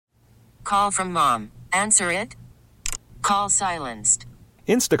Call from mom. Answer it. Call silenced.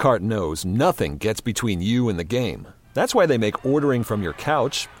 Instacart knows nothing gets between you and the game. That's why they make ordering from your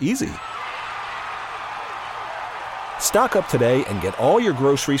couch easy. Stock up today and get all your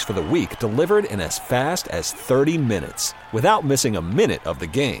groceries for the week delivered in as fast as 30 minutes without missing a minute of the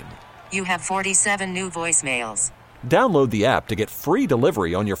game. You have 47 new voicemails. Download the app to get free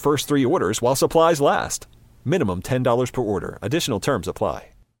delivery on your first 3 orders while supplies last. Minimum $10 per order. Additional terms apply.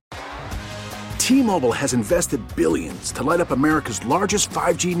 T-Mobile has invested billions to light up America's largest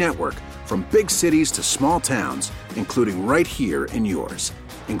 5G network, from big cities to small towns, including right here in yours.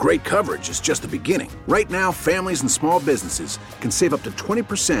 And great coverage is just the beginning. Right now, families and small businesses can save up to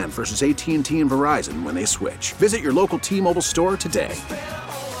 20% versus AT&T and Verizon when they switch. Visit your local T-Mobile store today.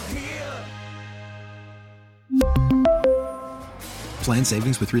 Plan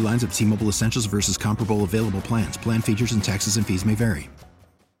savings with 3 lines of T-Mobile Essentials versus comparable available plans. Plan features and taxes and fees may vary.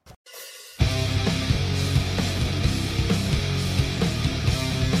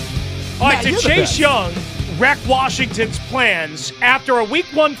 All right, did Chase Young wreck Washington's plans after a Week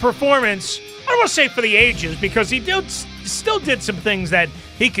 1 performance? I don't want to say for the ages, because he still did some things that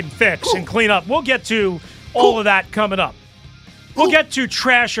he can fix and clean up. We'll get to all of that coming up. We'll get to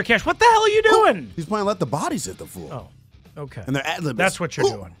trash or cash. What the hell are you doing? He's playing Let the Bodies Hit the Floor. Oh, okay. And they're ad-libs. That's what you're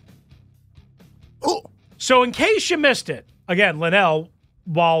doing. So in case you missed it, again, Linnell,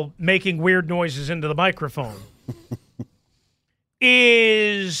 while making weird noises into the microphone,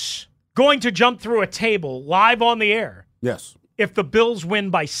 is going to jump through a table live on the air. Yes. If the Bills win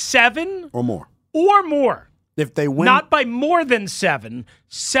by 7 or more. Or more. If they win. Not by more than 7,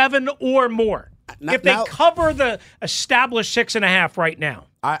 7 or more. If they cover the established 6.5 right now.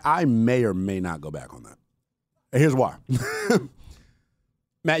 I may or may not go back on that. And here's why.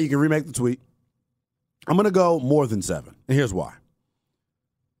 Matt, you can remake the tweet. I'm going to go more than 7. And here's why.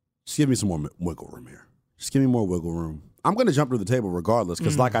 Just give me some more wiggle room here. Just give me more wiggle room. I'm going to jump to the table regardless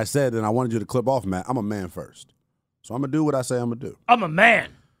because, like I said, and I wanted you to clip off, Matt, I'm a man first. So I'm going to do what I say I'm going to do. I'm a man.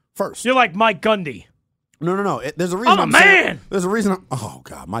 First. You're like Mike Gundy. No. There's a reason I'm a man. There's a reason. Oh,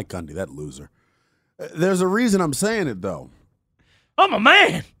 God, Mike Gundy, that loser. There's a reason I'm saying it, though. I'm a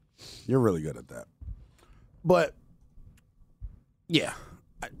man. You're really good at that. But, yeah,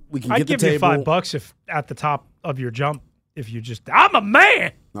 we can I'd get the give you table. $5 if at the top of your jump if you just, I'm a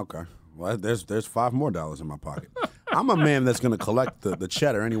man. Okay. Well, there's $5 more in my pocket. I'm a man that's going to collect the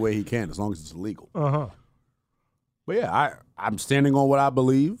cheddar any way he can, as long as it's legal. Uh-huh. But yeah, I'm standing on what I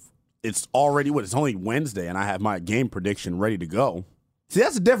believe. It's already it's only Wednesday, and I have my game prediction ready to go. See,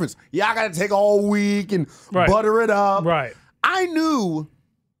 that's the difference. Yeah, I got to take all week and butter it up. Right. I knew,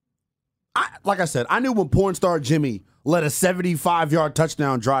 like I said, I knew when porn star Jimmy led a 75-yard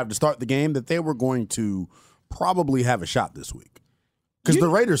touchdown drive to start the game that they were going to probably have a shot this week. Because the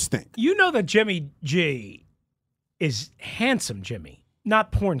Raiders stink. You know that Jimmy G is handsome Jimmy,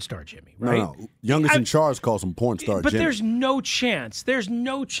 not porn star Jimmy, right? No. Youngest in charge calls him porn star But Jimmy. there's no chance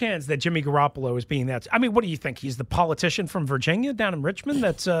that Jimmy Garoppolo is being that. I mean, what do you think? He's the politician from Virginia down in Richmond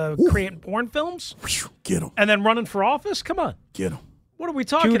that's creating porn films? Get him. And then running for office? Come on. Get him. What are we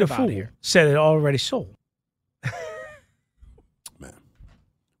talking about here? Said it already sold. Man.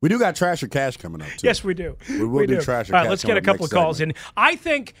 We do got trash or cash coming up, too. Yes, we do. We will do trash or cash. All right, let's get a couple of calls in. I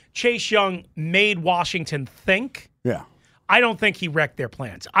think Chase Young made Washington think. Yeah. I don't think he wrecked their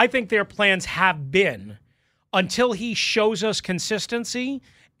plans. I think their plans have been, until he shows us consistency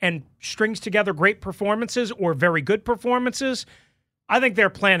and strings together great performances or very good performances, I think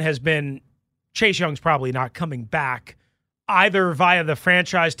their plan has been Chase Young's probably not coming back either via the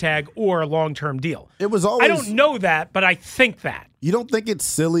franchise tag or a long-term deal. It was always. I don't know that, but I think that. You don't think it's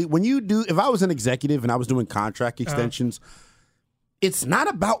silly? When you do, if I was an executive and I was doing contract extensions, it's not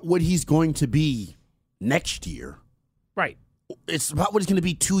about what he's going to be next year. Right. It's about what he's going to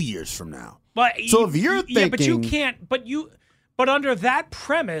be 2 years from now. But so if you're thinking, but you can't. But under that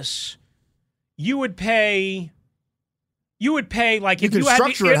premise, you would pay. You would pay like you if can you had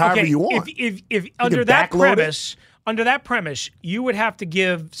structure it however you want. If under that premise, you would have to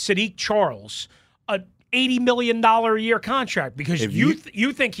give Sadiq Charles a $80 million a year contract because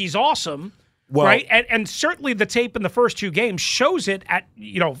you think he's awesome. Well, right, and certainly the tape in the first 2 games shows it at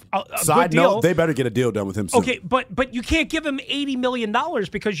a side good deal. note, they better get a deal done with him soon. Okay, but you can't give him $80 million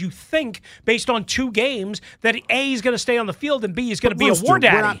because you think based on 2 games that A, he's going to stay on the field and B, he's going to be a war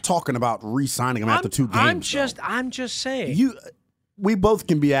daddy. We're not talking about re-signing him after 2 games. I'm just saying. We both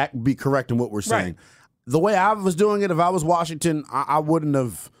can be correct in what we're saying. Right. The way I was doing it, if I was Washington, I wouldn't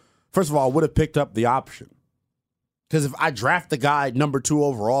have. First of all, I would have picked up the option. Because if I draft the guy number 2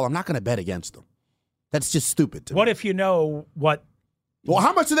 overall, I'm not going to bet against him. That's just stupid to me. What if you know what Well,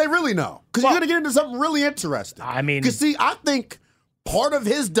 how much do they really know? Because you're going to get into something really interesting. I mean, because see, I think part of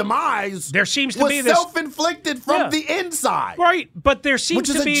his demise was self-inflicted from the inside, right? But there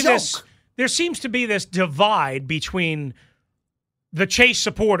seems to be joke. There seems to be this divide between the Chase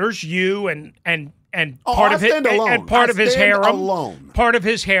supporters, you and part of his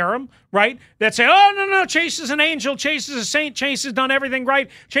harem, right? That say, oh no, Chase is an angel, Chase is a saint, Chase has done everything right,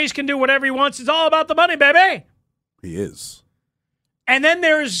 Chase can do whatever he wants. It's all about the money, baby. He is. And then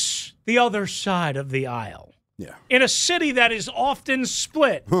there's the other side of the aisle. Yeah. In a city that is often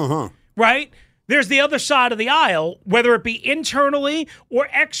split, right? There's the other side of the aisle, whether it be internally or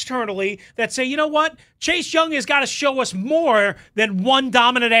externally, that say, you know what? Chase Young has got to show us more than one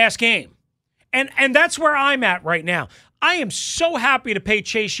dominant-ass game. And that's where I'm at right now. I am so happy to pay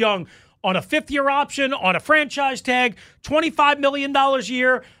Chase Young on a fifth-year option, on a franchise tag, $25 million a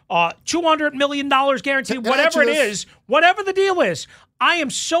year, $200 million guaranteed, whatever it is, whatever the deal is. I am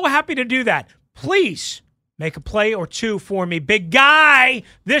so happy to do that. Please make a play or two for me, big guy,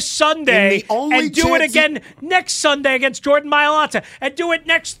 this Sunday, and do it again next Sunday against Jordan Mailata, and do it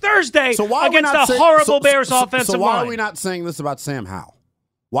next Thursday against the horrible Bears offensive line. So why are we not saying this about Sam Howell?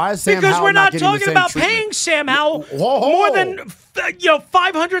 Why is Sam because Howell we're not getting talking about treatment? paying Sam Howell more than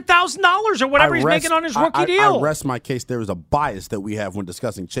 $500,000 or whatever he's making on his rookie deal. I rest my case. There is a bias that we have when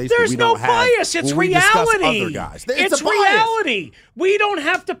discussing Chase. There's no bias. It's reality. Other guys. It's reality. We don't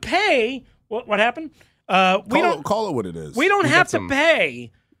have to pay. What happened? Call it what it is. We don't have to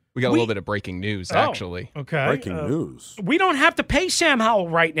pay. We got a little bit of breaking news, actually. Okay. Breaking news. We don't have to pay Sam Howell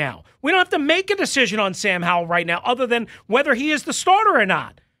right now. We don't have to make a decision on Sam Howell right now other than whether he is the starter or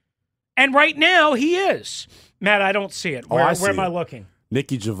not. And right now, he is. Matt, I don't see it. Where am I looking?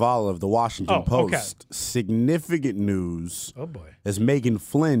 Nikki Javala of the Washington Post. Significant news. Oh, boy. As Megan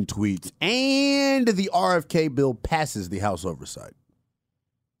Flynn tweets, and the RFK bill passes the House Oversight.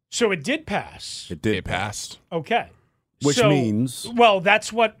 So it did pass. It passed. Okay. Which means? Well,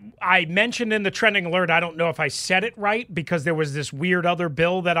 that's what I mentioned in the trending alert. I don't know if I said it right because there was this weird other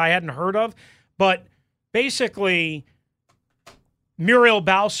bill that I hadn't heard of. But basically, Muriel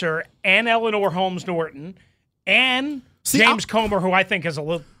Bowser and Eleanor Holmes Norton and James Comer, who I think is a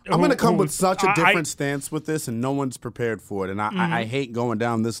little... I'm going to come with such a different stance with this, and no one's prepared for it. And I hate going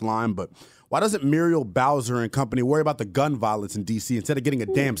down this line, but why doesn't Muriel Bowser and company worry about the gun violence in D.C. instead of getting a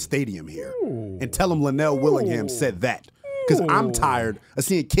damn stadium here? And tell them Linnell Willingham said that. Because I'm tired of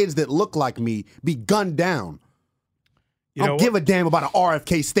seeing kids that look like me be gunned down. I don't give a damn about an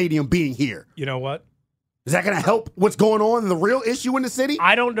RFK stadium being here. You know what? Is that going to help what's going on in the real issue in the city?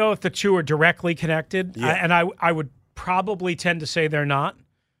 I don't know if the two are directly connected, and I would probably tend to say they're not.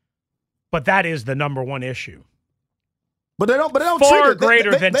 But that is the number one issue. But they don't far treat it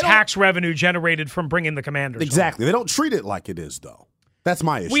greater than tax revenue generated from bringing the Commanders. Exactly. Home. They don't treat it like it is, though. That's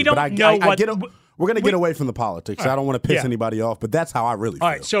my issue. We don't know what. We're going to get away from the politics. I don't want to piss anybody off, but that's how I really feel. All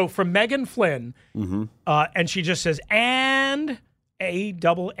right. So from Megan Flynn, and she just says, and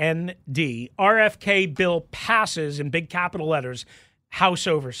ANND, RFK bill passes in big capital letters, House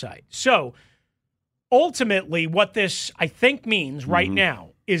Oversight. So ultimately, what this I think means right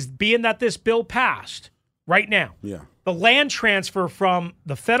now is being that this bill passed right now. Yeah. The land transfer from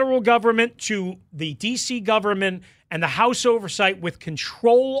the federal government to the D.C. government and the House Oversight with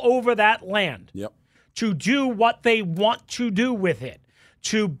control over that land to do what they want to do with it,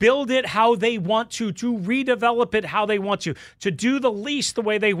 to build it how they want to redevelop it how they want to do the lease the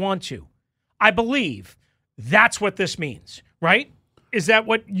way they want to. I believe that's what this means, right? Is that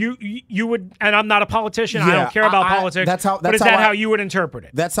what you would, and I'm not a politician, I don't care about politics, but is that how you would interpret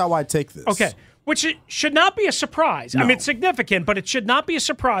it? That's how I take this. Okay. Which it should not be a surprise. No. I mean, it's significant, but it should not be a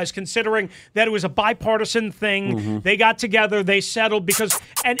surprise considering that it was a bipartisan thing. They got together, they settled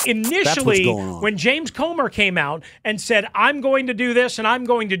and initially when James Comer came out and said, I'm going to do this and I'm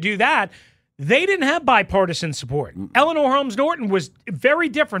going to do that, they didn't have bipartisan support. Eleanor Holmes Norton was very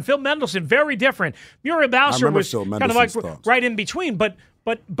different. Phil Mendelssohn, very different. Muriel Bowser was kind of like right in between.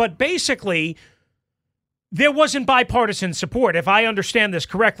 But basically, there wasn't bipartisan support, if I understand this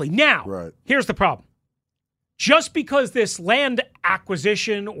correctly. Now, here's the problem. Just because this land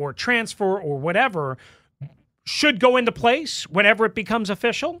acquisition or transfer or whatever should go into place whenever it becomes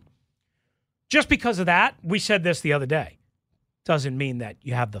official, just because of that, we said this the other day, doesn't mean that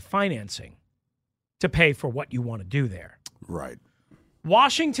you have the financing to pay for what you want to do there. Right.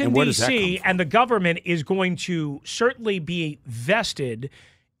 Washington, D.C. and the government is going to certainly be vested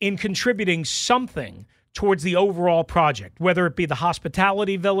in contributing something towards the overall project, whether it be the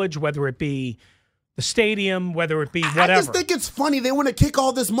hospitality village, whether it be the the stadium, whether it be whatever. I just think it's funny. They want to kick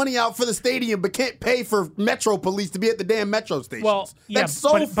all this money out for the stadium, but can't pay for Metro Police to be at the damn Metro stations. Well, that's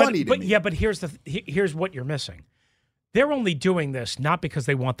funny to me. Yeah, but here's what you're missing. They're only doing this not because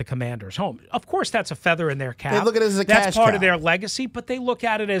they want the Commanders home. Of course, that's a feather in their cap. They look at it as a cash That's part cow. of their legacy, but they look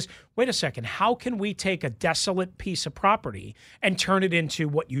at it as, wait a second, how can we take a desolate piece of property and turn it into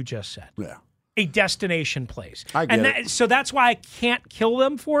what you just said? Yeah. A destination place. I get it. So that's why I can't kill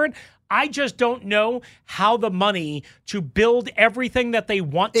them for it. I just don't know how the money to build everything that they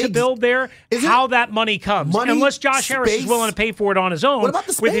want to build there, how that money comes. Unless Josh Harris is willing to pay for it on his own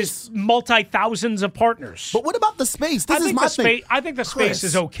with his multi-thousands of partners. But what about the space? This is my thing. I think the space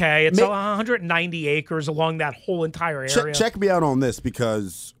is okay. It's 190 acres along that whole entire area. Check me out on this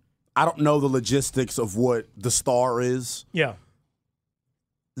because I don't know the logistics of what the Star is. Yeah.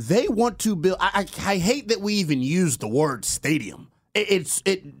 They want to build. I hate that we even use the word stadium.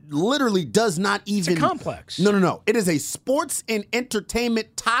 It literally does not even. It's a complex. No. It is a sports and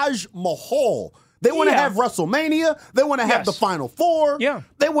entertainment Taj Mahal. They want to have WrestleMania. They want to have the Final Four. Yeah.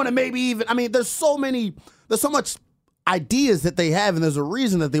 They want to maybe even. I mean, there's so much ideas that they have, and there's a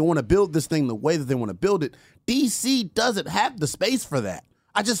reason that they want to build this thing the way that they want to build it. DC doesn't have the space for that.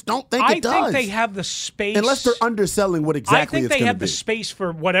 I just don't think it does. I think they have the space. Unless they're underselling what exactly it's going to be. I think they have the space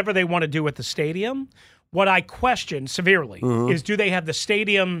for whatever they want to do at the stadium. What I question severely is, do they have the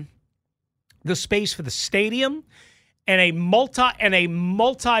space for the stadium and a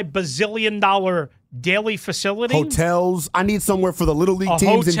multi-bazillion-dollar daily facility? Hotels. I need somewhere for the Little League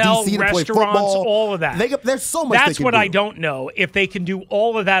teams in D.C. to play football. All of that. There's so much That's they can what do. I don't know, if they can do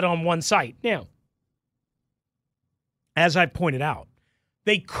all of that on one site. Now, as I pointed out,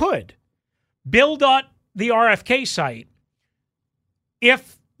 they could build out the RFK site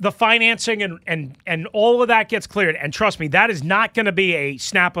if the financing and all of that gets cleared. And trust me, that is not going to be a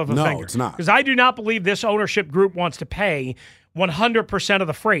snap of a finger. No, it's not. Because I do not believe this ownership group wants to pay 100% of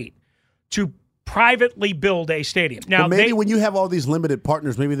the freight to privately build a stadium. Now, maybe when you have all these limited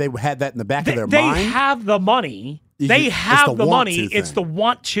partners, maybe they had that in the back of their mind. They have the money. They have the money. It's the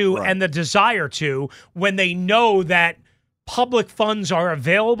want to and the desire to when they know that public funds are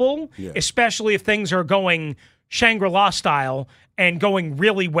available, especially if things are going Shangri-La style and going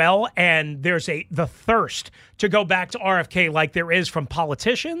really well, and there's the thirst to go back to RFK like there is from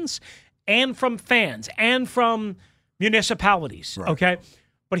politicians and from fans and from municipalities, okay?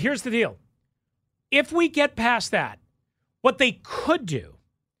 But here's the deal. If we get past that, what they could do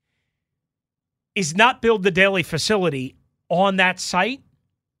is not build the daily facility on that site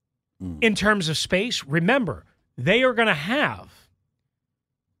in terms of space. Remember, they are going to have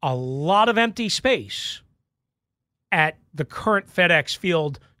a lot of empty space at the current FedEx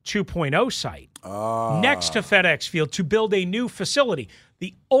Field 2.0 site next to FedEx Field to build a new facility.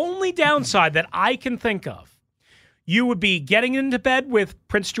 The only downside that I can think of, you would be getting into bed with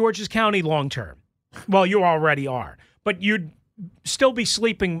Prince George's County long term. Well, you already are, but you'd still be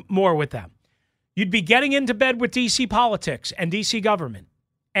sleeping more with them. You'd be getting into bed with D.C. politics and D.C. government,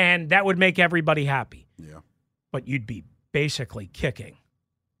 and that would make everybody happy. Yeah. But you'd be basically kicking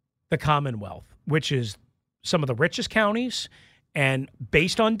the Commonwealth, which is some of the richest counties, and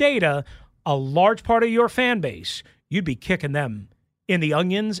based on data, a large part of your fan base, you'd be kicking them in the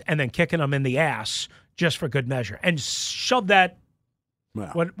onions and then kicking them in the ass just for good measure. And shove that,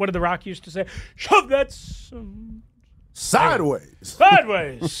 what did The Rock used to say? Shove that sideways.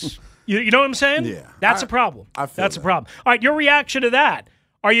 Sideways. You know what I'm saying? Yeah. That's a problem. That's a problem. All right, your reaction to that.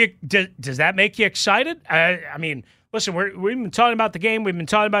 Does that make you excited? I mean, listen, we've been talking about the game. We've been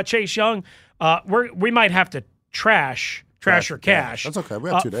talking about Chase Young. We might have to trash or cash. That's okay. We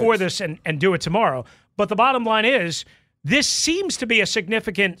got 2 days. For this and do it tomorrow. But the bottom line is, this seems to be a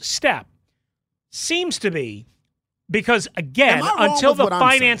significant step. Seems to be, because again, until the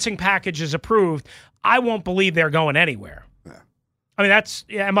financing package is approved, I won't believe they're going anywhere. Yeah. I mean,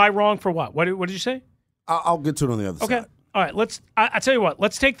 am I wrong for what? What did you say? I'll get to it on the other side. Okay. All right, I tell you what,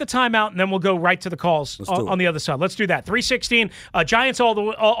 let's take the time out, and then we'll go right to the calls on the other side. Let's do that. 3:16, Giants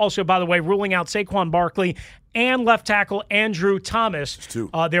also, by the way, ruling out Saquon Barkley and left tackle Andrew Thomas,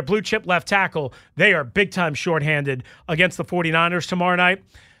 their blue chip left tackle. They are big-time shorthanded against the 49ers tomorrow night.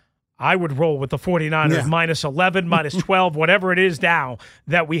 I would roll with the 49ers minus 11, minus 12, whatever it is now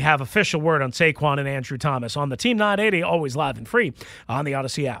that we have official word on Saquon and Andrew Thomas. On the Team 980, always live and free on the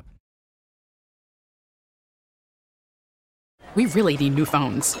Odyssey app. We really need new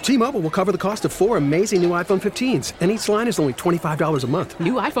phones. T-Mobile will cover the cost of 4 amazing new iPhone 15s, and each line is only $25 a month.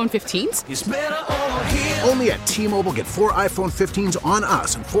 New iPhone 15s? It's better over here. Only at T-Mobile, get 4 iPhone 15s on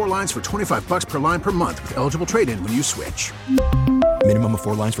us and 4 lines for $25 per line per month with eligible trade-in when you switch. Minimum of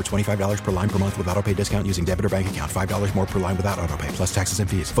 4 lines for $25 per line per month with autopay discount using debit or bank account. $5 more per line without autopay, plus taxes and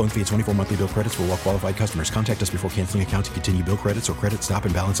fees. Phone fee at 24 monthly bill credits for well-qualified customers. Contact us before canceling account to continue bill credits or credit stop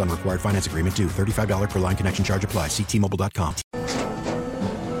and balance on required finance agreement due. $35 per line connection charge applies. See T-Mobile.com.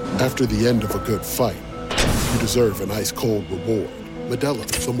 After the end of a good fight, you deserve an ice-cold reward. Modelo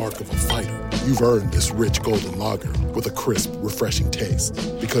is the mark of a fighter. You've earned this rich golden lager with a crisp, refreshing taste.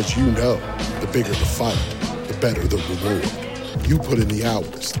 Because you know, the bigger the fight, the better the reward. You put in the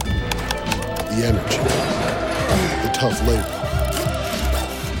hours, the energy, the tough labor.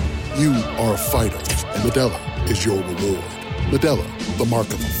 You are a fighter, and Modelo is your reward. Modelo, the mark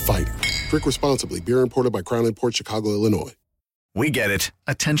of a fighter. Drink responsibly. Beer imported by Crown Imports, Chicago, Illinois. We get it.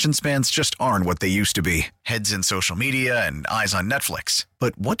 Attention spans just aren't what they used to be. Heads in social media and eyes on Netflix.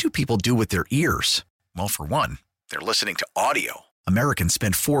 But what do people do with their ears? Well, for one, they're listening to audio. Americans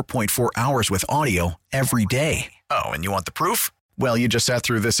spend 4.4 hours with audio every day. Oh, and you want the proof? Well, you just sat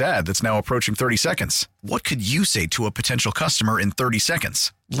through this ad that's now approaching 30 seconds. What could you say to a potential customer in 30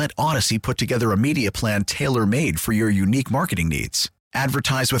 seconds? Let Odyssey put together a media plan tailor-made for your unique marketing needs.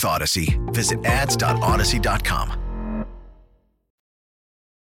 Advertise with Odyssey. Visit ads.odyssey.com.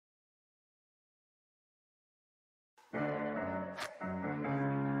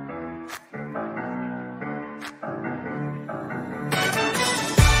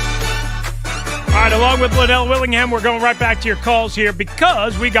 All right, along with Liddell Willingham, we're going right back to your calls here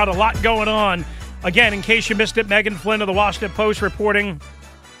because we got a lot going on. Again, in case you missed it, Megan Flynn of the Washington Post reporting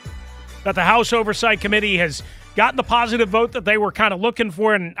that the House Oversight Committee has gotten the positive vote that they were kind of looking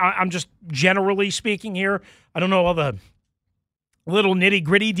for, and I'm just generally speaking here. I don't know all the little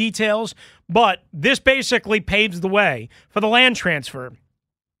nitty-gritty details, but this basically paves the way for the land transfer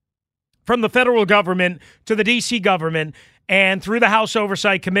from the federal government to the D.C. government and through the House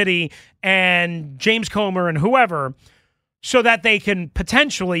Oversight Committee and James Comer and whoever, so that they can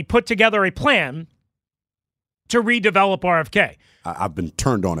potentially put together a plan to redevelop RFK. I've been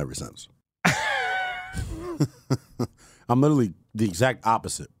turned on ever since. I'm literally the exact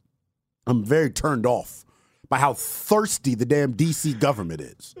opposite. I'm very turned off by how thirsty the damn D.C. government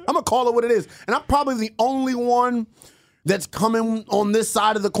is. I'm going to call it what it is. And I'm probably the only one that's coming on this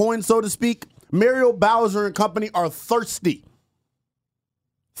side of the coin, so to speak. Muriel Bowser and company are thirsty.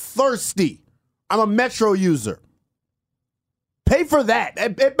 Thirsty. I'm a Metro user. Pay for that.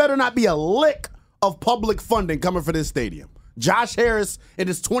 It better not be a lick of public funding coming for this stadium. Josh Harris and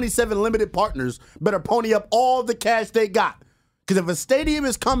his 27 limited partners better pony up all the cash they got. Because if a stadium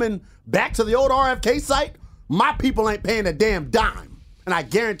is coming back to the old RFK site, my people ain't paying a damn dime. And I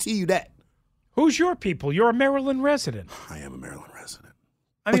guarantee you that. Who's your people? You're a Maryland resident. I am a Maryland resident.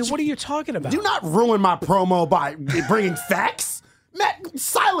 I mean, what are you talking about? Do not ruin my promo by bringing facts. Matt,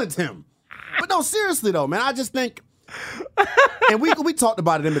 silence him. But no, seriously though, man, I just think, and we talked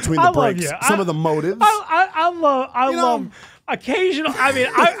about it in between the breaks, some of the motives. I love occasional. I mean,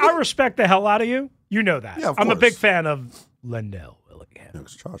 I respect the hell out of you. You know that. Yeah, I'm a big fan of Liddell Willingham.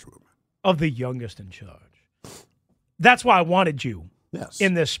 Of the youngest in charge. That's why I wanted you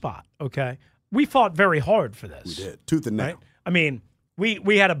in this spot, okay? We fought very hard for this. We did. Tooth and nail. Right? I mean,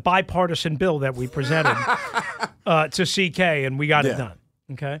 we had a bipartisan bill that we presented to CK, and we got it done,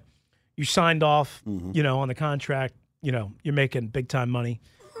 okay? You signed off, on the contract. You're making big-time money.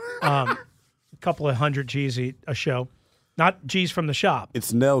 A couple of $100 G's a show. Not G's from the shop.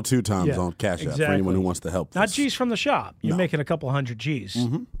 It's Nell 2 times on Cash App for anyone who wants to help. Not G's from the shop. You're making a couple $100 G's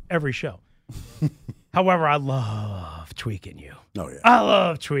every show. However, I love tweaking you. Oh, yeah. I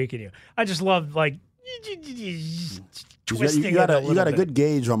love tweaking you. I just love, twisting you got a good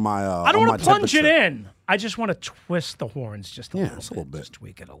gauge on my I don't want to plunge it in. I just want to twist the horns just a little bit. Just a little bit. Just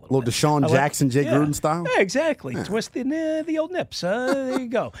tweak it a little bit. Deshaun Jackson, Jay Gruden style? Yeah, exactly. Yeah. Twist the old nips. There you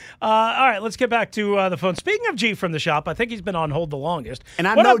go. All right, let's get back to the phone. Speaking of G from the shop, I think he's been on hold the longest. And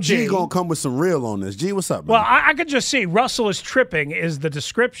I know G going to come with some real on this. G, what's up, man? Well, I could just see Russell is tripping is the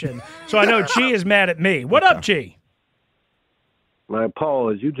description, so I know G is mad at me. What up, G? Man,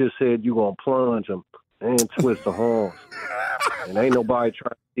 Paul, as you just said, you going to plunge them and twist the horns. And ain't nobody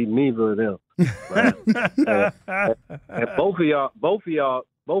trying to see neither of them. Right? And both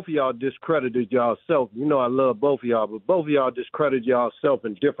of y'all discredited y'allself. You know I love both of y'all, but both of y'all discredited y'allself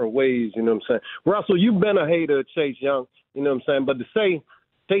in different ways, you know what I'm saying? Russell, you've been a hater of Chase Young, you know what I'm saying? But to say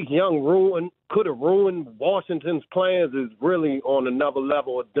Chase Young could have ruined Washington's plans is really on another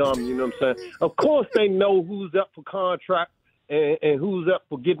level of dumb, you know what I'm saying? Of course they know who's up for contract and who's up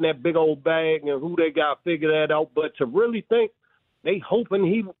for getting that big old bag and who they got to figure that out. But to really think they hoping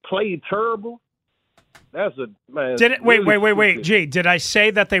he played terrible, that's a man. Wait. Gee, did I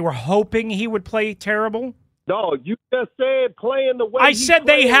say that they were hoping he would play terrible? Dog, you just said playing the way I said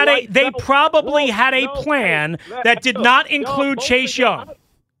they probably had a plan that did not include Chase Young.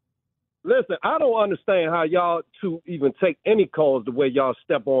 Listen, I don't understand how y'all two even take any calls the way y'all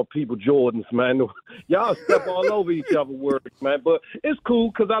step on people Jordans, man. Y'all step all over each other's words, man. But it's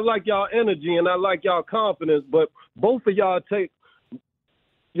cool because I like y'all energy and I like y'all confidence. But both of y'all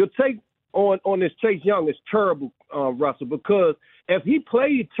your take on this Chase Young is terrible, Russell, because if he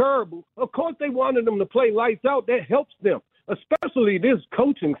played terrible, of course they wanted him to play lights out. That helps them, especially this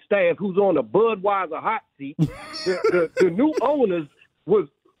coaching staff who's on the Budweiser hot seat. The new owners was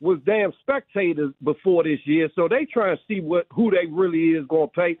damn spectators before this year, so they trying to see who they really is going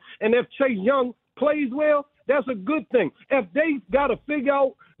to pay. And if Chase Young plays well, that's a good thing. If they got to figure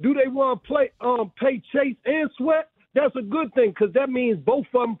out, do they want to pay Chase and Sweat, that's a good thing because that means both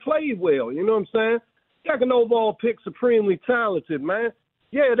of them played well. You know what I'm saying? Second overall pick, supremely talented, man.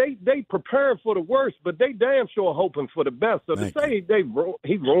 Yeah, they preparing for the worst, but they damn sure hoping for the best. So to say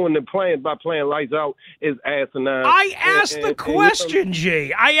he ruined the plan by playing lights out is asinine. I asked the question,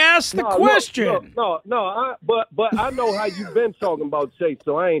 G. I asked the question. No. But I know how you've been talking about Chase,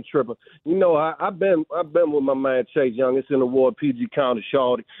 so I ain't tripping. You know, I've been with my man Chase Young. It's in the Ward, PG County,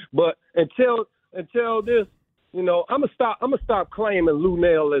 shawty. But until this, you know, I'm gonna stop claiming Lou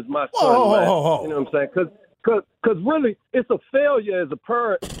Nell as my son. Man. You know what I'm saying? Because really, it's a failure as a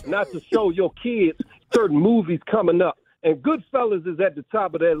parent not to show your kids certain movies coming up. And Goodfellas is at the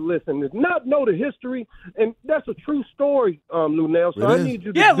top of that list. And does not know the history. And that's a true story, Lou Nell. So I need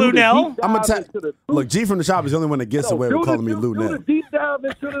you to Lou Nell. I'm going to look, G from the shop is the only one that gets away with calling me Lou Nell. Do the deep dive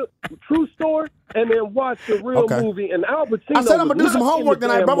into the true story and then watch the real movie. And Al Pacino I said I'm going to do some homework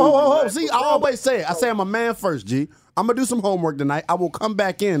tonight, bro. Ho. See, I always say it. I say I'm a man first, G. I'm going to do some homework tonight. I will come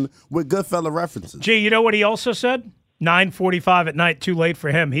back in with Goodfella references. G, you know what he also said? 9:45 at night, too late for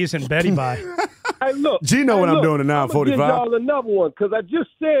him. He's in bed by. Hey, look. G know what I'm doing at 9:45. I'm going to give y'all another one because I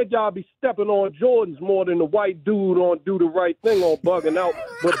just said y'all be stepping on Jordans more than the white dude on Do the Right Thing on Bugging Out.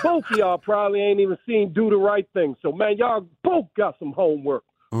 But both of y'all probably ain't even seen Do the Right Thing. So, man, y'all both got some homework.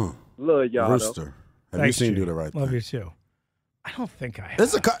 Love y'all, Rooster. Have you seen Do the Right Thing? Love you, too. I don't think I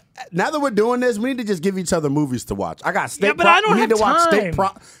have. Now that we're doing this, we need to just give each other movies to watch. I got State Yeah, but I don't have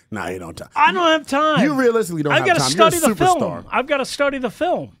time. Nah, you don't have time. I don't have time. You realistically don't have time. I've got to study You're a the superstar. film. I've got to study the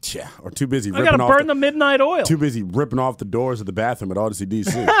film. Yeah, or too busy I got to burn the midnight oil. Too busy ripping off the doors of the bathroom at Odyssey,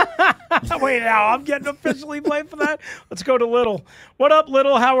 D.C. Wait, now I'm getting officially blamed for that? Let's go to Little. What up,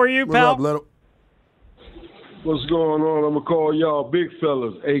 Little? How are you, pal? What up, Little? What's going on? I'm going to call y'all big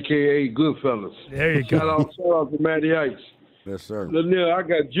fellas, a.k.a. good fellas. There you go. Shout out to Matty Ice. Yes, sir. Lanier, I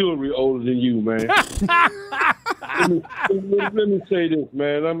got jewelry older than you, man. let me say this,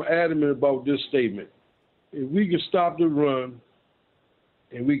 man. I'm adamant about this statement. If we can stop the run,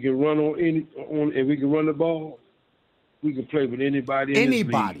 and we can run and we can run the ball, we can play with anybody. In this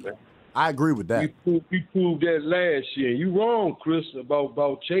league, man. I agree with that. We proved that last year. You wrong, Chris,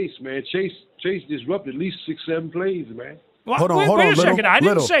 about Chase, man. Chase disrupted at least 6-7 plays, man. Well, hold on, wait a second. I didn't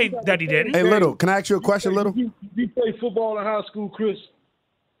Little. say that he didn't. Hey, Little, can I ask you a question, Little? You play football in high school, Chris?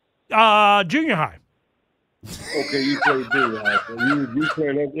 Junior high. Okay, you played junior high. So you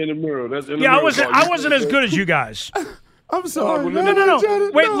playing that intramural. That's I wasn't as good as you guys. I'm sorry.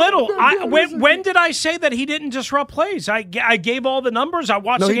 No. Wait, Little. When did I say that he didn't disrupt plays? I gave all the numbers. I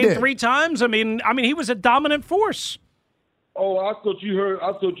watched the game 3 times. I mean, he was a dominant force. Oh, I thought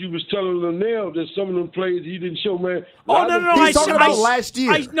you was telling Linnell that some of them plays he didn't show, man. Oh, no. He's talking about last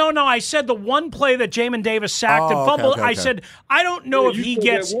year. I said the one play that Jamin Davis sacked and fumbled. Okay. I said, I don't know if he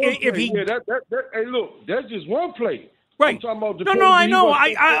gets... Hey, look, that's just one play. Right. I'm talking about the No, I know.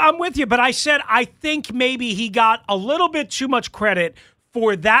 I'm with you, but I said I think maybe he got a little bit too much credit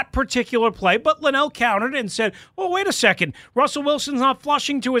for that particular play, but Linnell countered and said, well, wait a second. Russell Wilson's not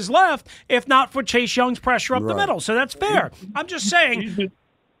flushing to his left if not for Chase Young's pressure up the middle, so that's fair. I'm just saying.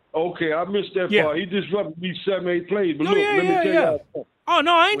 Okay, I missed that part. He disrupted these 7-8 plays, but let me tell you. Oh,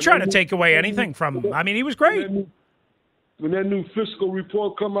 no, I ain't trying to take away anything from him. He was great. When that new fiscal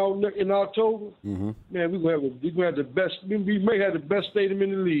report come out in October, man, we're gonna have the best. We may have the best stadium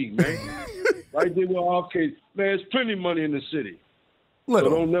in the league, man. Right there with RFK. Man, there's plenty of money in the city.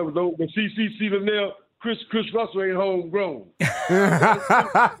 Little. So don't. But see, Linnell, Chris Russell ain't homegrown.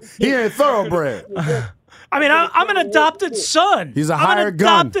 He ain't thoroughbred. I'm an adopted son. He's a hired gun.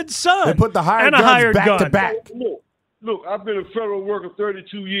 I'm an adopted son. They put the hired guns back to back. Look, I've been a federal worker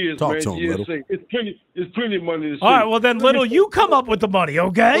 32 years, Talk man. to him, Little. It's plenty of money in the city. All right, well then, Little, you come up with the money,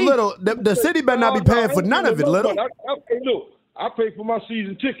 okay? Little, the city better not be paying for none of it, Little. Look, I pay for my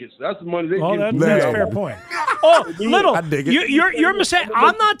season tickets. That's the money they give me. That's a fair point. Oh, Little, I dig it. you're mistaken.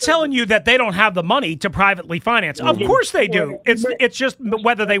 I'm not telling you that they don't have the money to privately finance. Of course they do. It's just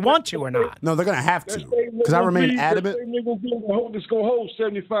whether they want to or not. No, they're going to have to. Because I remain adamant. It's going to hold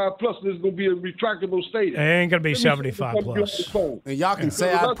 75 plus. There's going to be a retractable stadium. It ain't going to be 75 plus. And y'all can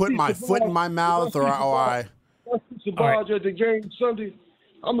say I put my foot in my mouth or I see Savage at the game Sunday,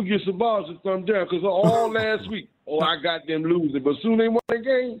 I'm going to give Savage a thumb down because all last week, I got them losing. But soon they won the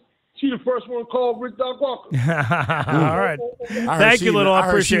game. She the first one called Rick Doc Walker. All right. Thank you, Little. I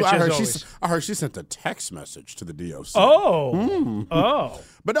appreciate you as always. I heard she sent a text message to the DOC. Oh.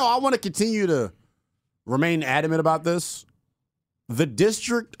 But no, I want to continue to remain adamant about this. The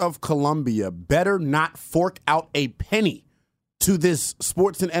District of Columbia better not fork out a penny to this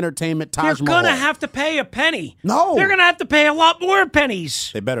sports and entertainment Taj Mahal. They're going to have to pay a penny. No. They're going to have to pay a lot more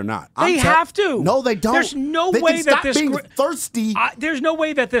pennies. They better not. They have to. No, they don't. There's no they way can that stop this being group thirsty. There's no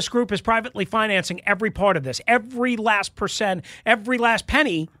way that this group is privately financing every part of this, every last percent, every last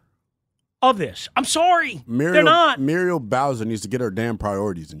penny of this. I'm sorry. They're not. Muriel Bowser needs to get her damn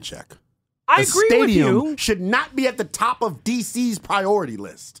priorities in check. I agree with you. The stadium should not be at the top of DC's priority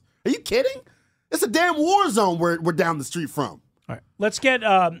list. Are you kidding? It's a damn war zone we're down the street from. All right, let's get,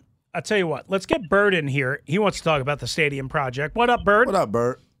 I'll tell you what, let's get Bird in here. He wants to talk about the stadium project. What up, Bird? What up,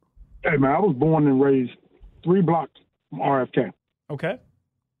 Bird? Hey, man, I was born and raised 3 blocks from RFK. Okay.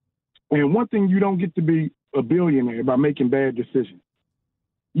 And one thing, you don't get to be a billionaire by making bad decisions.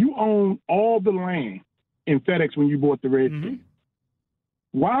 You own all the land in FedEx when you bought the Red Sea.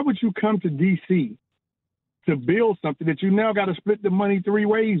 Why would you come to D.C. to build something that you now got to split the money 3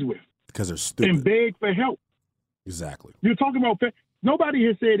 ways with? Because they're stupid. And beg for help. Exactly. You're talking about nobody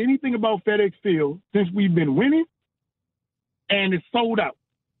has said anything about FedEx Field since we've been winning, and it's sold out.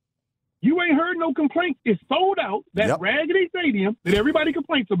 You ain't heard no complaints. It's sold out. That raggedy stadium that everybody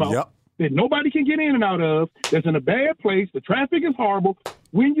complains about, that nobody can get in and out of, that's in a bad place. The traffic is horrible.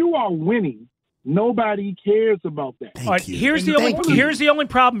 When you are winning, nobody cares about that. All right, here's the only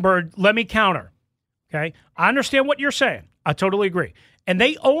problem, Bird. Let me counter. Okay, I understand what you're saying. I totally agree. And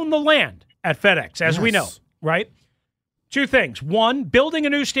they own the land at FedEx, as we know. Right? 2 things. 1, building a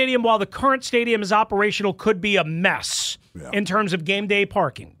new stadium while the current stadium is operational could be a mess in terms of game day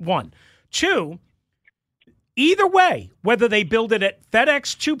parking. 1. 2, either way, whether they build it at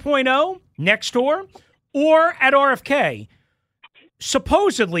FedEx 2.0 next door or at RFK,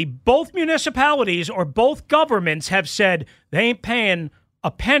 supposedly both municipalities or both governments have said they ain't paying a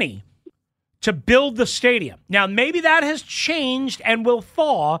penny to build the stadium. Now, maybe that has changed and will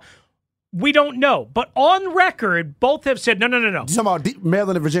thaw. We don't know. But on record, both have said, no. You're talking about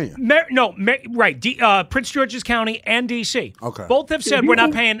Maryland and Virginia? Right. Prince George's County and D.C. Okay. Both have said we're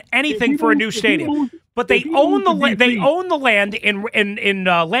not paying anything for a new stadium. But they own the land. They own the land in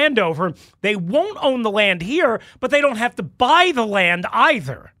Landover. They won't own the land here, but they don't have to buy the land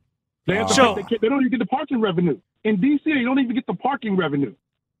either. They don't even get the parking revenue. In D.C., they don't even get the parking revenue.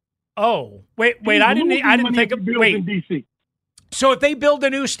 Oh, wait! I didn't think of in D.C. So if they build a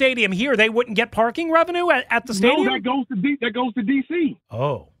new stadium here, they wouldn't get parking revenue at the stadium? No, that goes to D.C.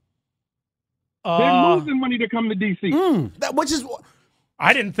 Oh. They're losing money to come to D.C. Which is...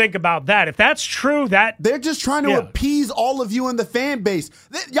 I didn't think about that. If that's true, they're just trying to appease all of you in the fan base.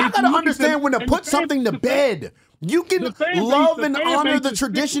 Y'all got to understand when to put something to bed. You can love and honor the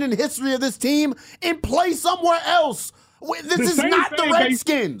tradition and history of this team and play somewhere else. This is not the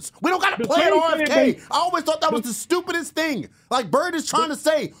Redskins. We don't got to play at RFK. I always thought that was the stupidest thing. Like Bird is trying to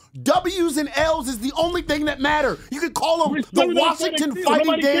say, W's and L's is the only thing that matter. You can call them the Washington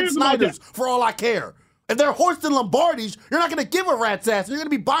Fighting Dan Snyders for all I care. If they're hoisting Lombardis, you're not going to give a rat's ass. You're going to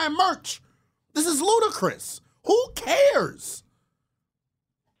be buying merch. This is ludicrous. Who cares?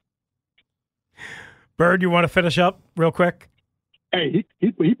 Bird, you want to finish up real quick? Hey,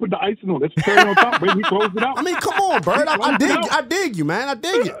 he put the icing on. That's the cherry on top. Baby. He closed it out. I mean, come on, Bird. I dig you, man. I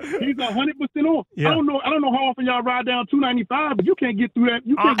dig it. He's 100% on. Yeah. I don't know how often y'all ride down 295, but you can't get through that.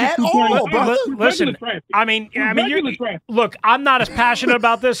 You can't get through all, brother. Listen, look, I'm not as passionate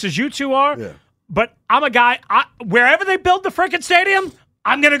about this as you two are, but I'm a guy. Wherever they build the freaking stadium,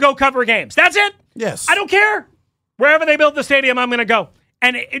 I'm going to go cover games. That's it. Yes. I don't care. Wherever they build the stadium, I'm going to go.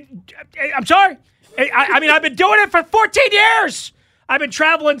 And I'm sorry. I mean, I've been doing it for 14 years. I've been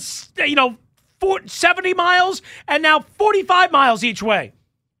traveling, 70 miles and now 45 miles each way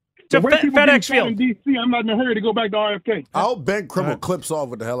to FedEx Field. In DC, I'm not in a hurry to go back to RFK. I hope Ben Crimmel clips off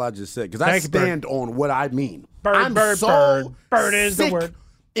what the hell I just said because I stand on what I mean. Bird is the word.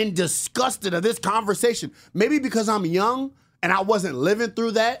 And disgusted of this conversation. Maybe because I'm young and I wasn't living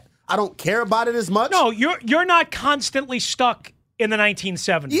through that. I don't care about it as much. No, you're not constantly stuck in the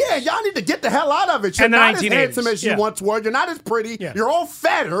 1970s. Yeah, y'all need to get the hell out of it. You're not as handsome as you once were. You're not as pretty. Yeah. You're all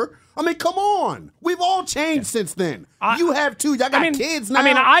fatter. I mean, come on. We've all changed since then. You have too. Y'all got kids now. I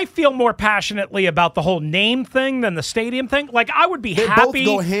mean, I feel more passionately about the whole name thing than the stadium thing. Like, I would be happy.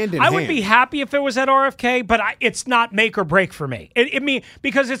 Both go hand in hand. I would be happy if it was at RFK, but it's not make or break for me.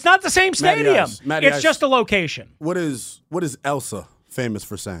 Because it's not the same stadium. It's just a location. What is Elsa famous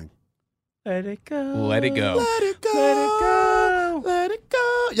for saying? Let it go. Let it go. Let it go. Let it go. Let it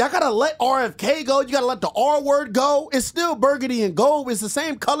go. Y'all got to let RFK go. You got to let the R word go. It's still burgundy and gold. It's the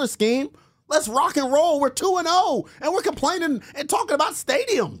same color scheme. Let's rock and roll. We're 2-0, and we're complaining and talking about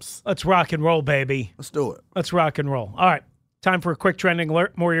stadiums. Let's rock and roll, baby. Let's do it. Let's rock and roll. All right. Time for a quick trending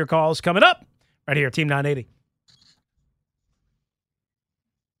alert. More of your calls coming up right here, Team 980.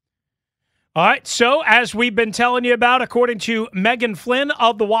 All right, so as we've been telling you about, according to Megan Flynn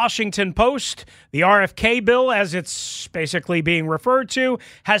of the Washington Post, the RFK bill, as it's basically being referred to,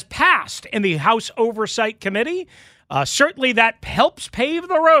 has passed in the House Oversight Committee. Certainly that helps pave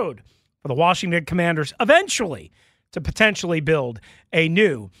the road for the Washington Commanders eventually to potentially build a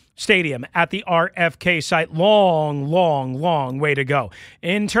new stadium at the RFK site. Long way to go.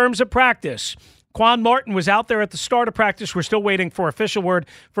 In terms of practice, Quan Martin was out there at the start of practice. We're still waiting for official word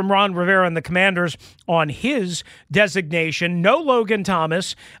from Ron Rivera and the Commanders on his designation. No Logan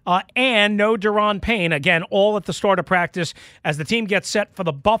Thomas and no Deron Payne. Again, all at the start of practice as the team gets set for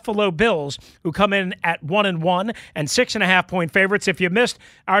the Buffalo Bills, who come in at 1-1 and 6.5-point favorites. If you missed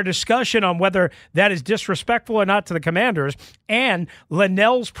our discussion on whether that is disrespectful or not to the Commanders, and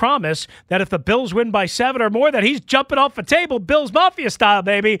Linnell's promise that if the Bills win by 7 or more, that he's jumping off the table, Bills Mafia style,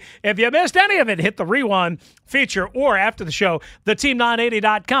 baby. If you missed any of it, hit the rewind feature or after the show,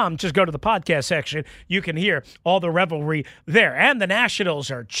 theteam980.com. Just go to the podcast section. You can hear all the revelry there. And the Nationals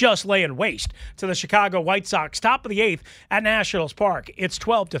are just laying waste to the Chicago White Sox. Top of the 8th at Nationals Park. It's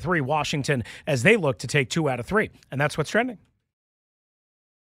 12-3 Washington as they look to take 2 out of 3. And that's what's trending.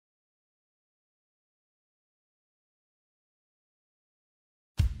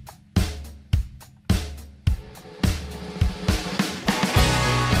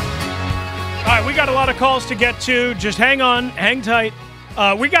 All right, we got a lot of calls to get to. Just hang on, hang tight.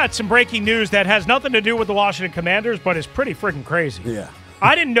 We got some breaking news that has nothing to do with the Washington Commanders, but is pretty freaking crazy. Yeah.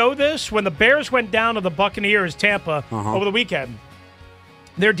 I didn't know this. When the Bears went down to the Buccaneers, Tampa, over the weekend,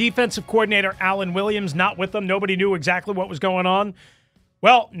 their defensive coordinator, Alan Williams, not with them. Nobody knew exactly what was going on.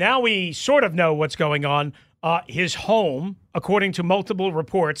 Well, now we sort of know what's going on. His home, according to multiple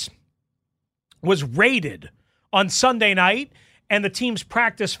reports, was raided on Sunday night, and the team's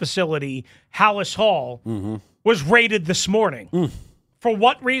practice facility, Hallis Hall, was raided this morning. For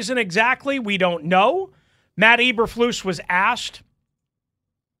what reason exactly, we don't know. Matt Eberflus was asked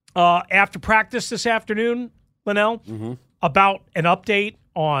after practice this afternoon, Linnell, about an update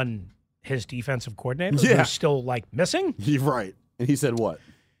on his defensive coordinator who's still, missing. You're right. And he said what?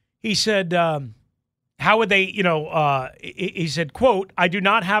 He said, how would they, he said, quote, I do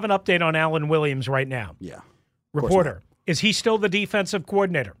not have an update on Alan Williams right now. Yeah. Reporter. Is he still the defensive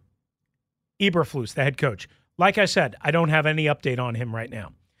coordinator? Eberflus, the head coach. Like I said, I don't have any update on him right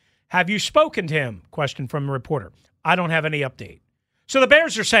now. Have you spoken to him? Question from a reporter. I don't have any update. So the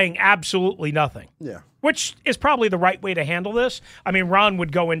Bears are saying absolutely nothing. Yeah. Which is probably the right way to handle this. I mean, Ron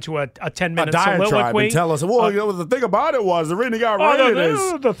would go into a 10-minute soliloquy. And tell us, the thing about it was the reason he got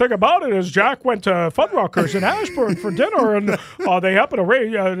raided the thing about it is Jack went to Fuddruckers in Ashburn for dinner, and they happened to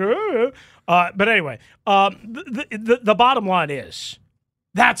raid. But anyway, the bottom line is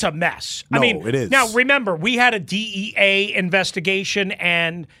that's a mess. No, it is. Now, remember, we had a DEA investigation,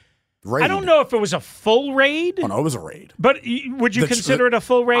 and raid. I don't know if it was a full raid. Oh, no, it was a raid. But would you consider it a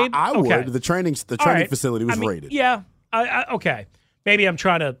full raid? I would. The training facility was raided. Yeah. Okay. Maybe I'm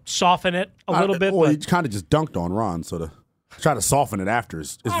trying to soften it a little bit. Well, he kind of just dunked on Ron, so to try to soften it after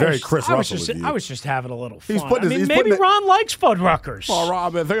is very Chris Russell of you. I was just having a little fun. Maybe Ron likes Fuddruckers. Well,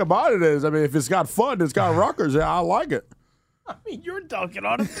 Ron, the thing about it is, if it's got fun, it's got Ruckers, I like it. I mean, you're dunking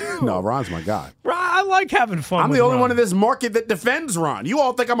on him, too. No, Ron's my guy. Ron, I like having fun I'm with the only Ron. one in this market that defends Ron. You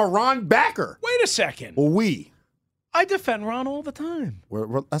all think I'm a Ron backer. Wait a second. Well, I defend Ron all the time.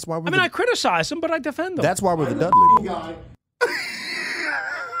 That's why I criticize him, but I defend him. That's why we're the Dudley guy.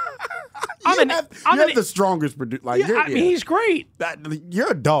 You have the strongest producer. He's great.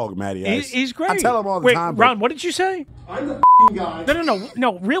 You're a dog, Matty. He's great. I tell him all the time. Ron, what did you say? I'm the guy.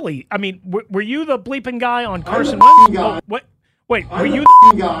 No, really. I mean, were you the bleeping guy on Carson Wentz? Guy. Wait, were you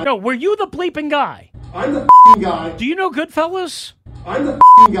the guy? No, were you the bleeping guy? I'm the guy. Do you know Goodfellas? I'm the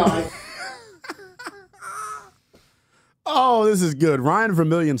guy. Oh, this is good. Ryan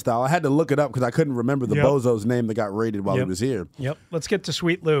Vermillion style. I had to look it up because I couldn't remember the bozo's name that got raided while he was here. Yep. Let's get to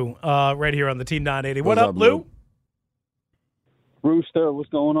Sweet Lou right here on the Team 980. What up, Lou? Rooster, what's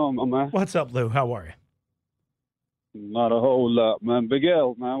going on, my man? What's up, Lou? How are you? Not a whole lot, man. Big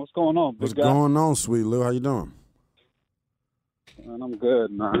L, man. What's going on? What's going on, Sweet Lou? How you doing? Man, I'm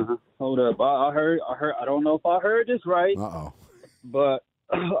good, man. Hold up. I heard. I don't know if I heard this right. But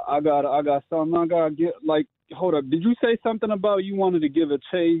I got something I gotta get. Like, hold up. Did you say something about you wanted to give a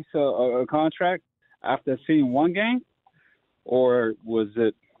Chase a contract after seeing one game, or was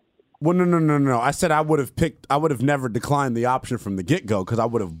it? Well, no. I said I would have never declined the option from the get-go because I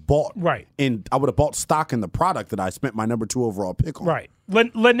would have bought I would have bought stock in the product that I spent my number 2 overall pick on. Right.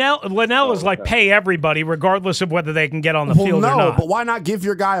 Linnell is like pay everybody regardless of whether they can get on the field or not. But why not give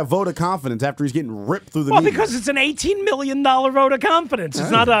your guy a vote of confidence after he's getting ripped through the media? Because it's an $18 million vote of confidence. It's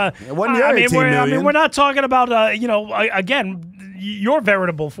not a it wasn't your $18 million. we're not talking about again, your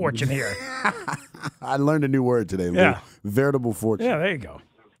veritable fortune here. I learned a new word today, Lou. Yeah. Veritable fortune. Yeah, there you go.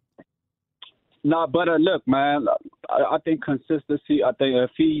 No, but look, man. I think consistency. I think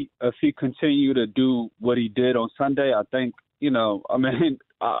if he continue to do what he did on Sunday, I think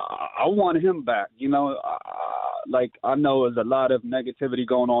I want him back. Like I know there's a lot of negativity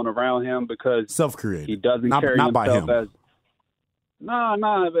going on around him because self-created. He doesn't carry not by himself him. as.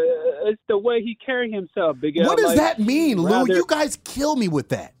 No, it's the way he carry himself, Big L. What does that mean, Lou? You guys kill me with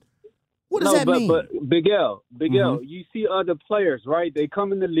that. What does that mean? But Big L, you see other players, right? They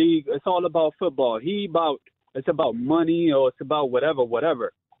come in the league. It's all about football. It's about money or it's about whatever.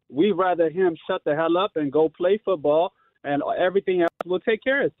 We'd rather him shut the hell up and go play football, and everything else will take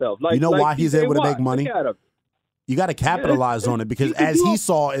care of itself. Like, why he's able to make money? You got to capitalize on it because as he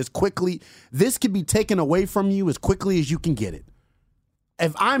saw, as quickly, this could be taken away from you as quickly as you can get it.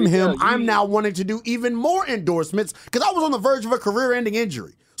 If I'm him, I'm now wanting to do even more endorsements because I was on the verge of a career-ending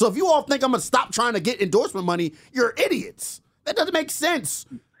injury. So if you all think I'm going to stop trying to get endorsement money, you're idiots. That doesn't make sense.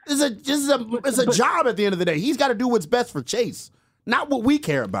 It's a job at the end of the day. He's got to do what's best for Chase, not what we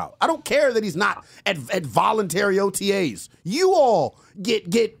care about. I don't care that he's not at voluntary OTAs. You all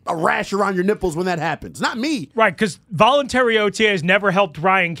get a rash around your nipples when that happens, not me. Right, because voluntary OTAs never helped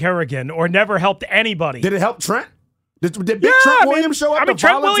Ryan Kerrigan or never helped anybody. Did it help Trent? Did Big Trent Williams show up?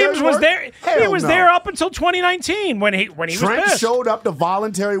 Trent Williams was there. He was there up until 2019 when he was Trent pissed. showed up to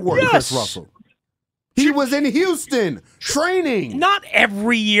voluntary work. Yes. Chris Russell. He was in Houston training. Not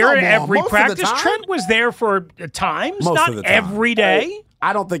every year, every practice. Trent was there for times, most not of the time. every day.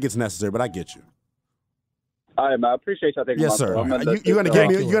 I don't think it's necessary, but I get you. All right, man. I appreciate y'all taking Yes, sir. You're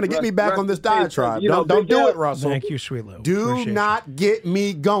gonna get me back on this diatribe. Don't do it, Russell. Thank you, Sweet Lou. Do not get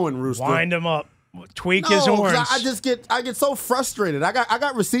me going, Rooster. Wind him up. Tweak his horns. I get so frustrated. I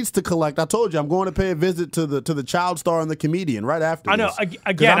got receipts to collect. I told you I'm going to pay a visit to the child star and the comedian right after. I know. This,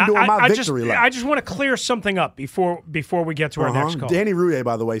 again, I'm doing my victory lap. I just want to clear something up before we get to our next call. Danny Roudet,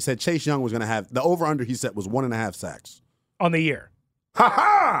 by the way, said Chase Young was going to have the over under. He said was 1.5 sacks on the year. Ha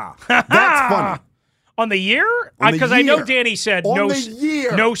ha! That's funny. On the year? Because I know Danny said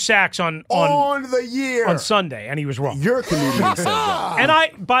no sacks on the year on Sunday, and he was wrong. Your comedian said that.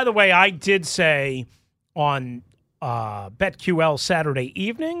 And by the way, I did say on BetQL Saturday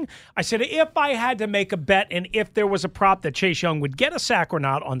evening, I said if I had to make a bet and if there was a prop that Chase Young would get a sack or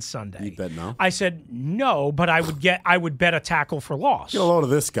not on Sunday, you bet no. I said no, but I would bet a tackle for loss. Get a load of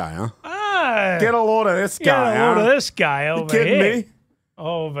this guy, huh? Get a load of this guy. Get a load of this guy over you kidding here. Me?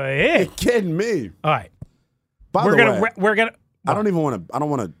 Over here. You kidding me? All right. We're gonna. I don't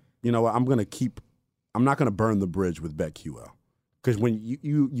want to. You know what? I'm not gonna burn the bridge with BetQL because when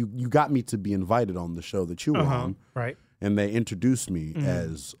you got me to be invited on the show that you were on, right? And they introduced me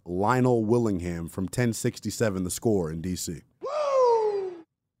as Lionel Willingham from 1067 The Score in DC. Woo!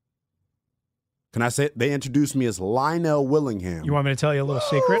 Can I say it? They introduced me as Lionel Willingham. You want me to tell you a little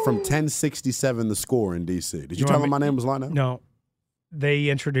secret? From 1067 The Score in DC. Did you tell them my name was Lionel? No. They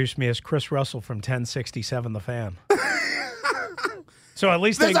introduced me as Chris Russell from 1067 The Fan. So at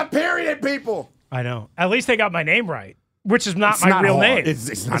least there's a period, people. I know. At least they got my name right, which is not my real name.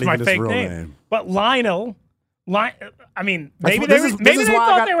 It's not my even fake his real name. But Lionel, I mean, maybe they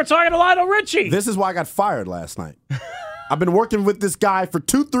thought they were talking to Lionel Richie. This is why I got fired last night. I've been working with this guy for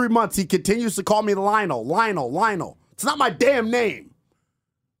 2-3 months. He continues to call me Lionel. It's not my damn name.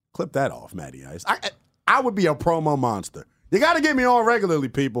 Clip that off, Matty Ice. I would be a promo monster. You got to get me on regularly,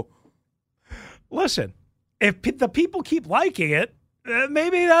 people. Listen, if the people keep liking it,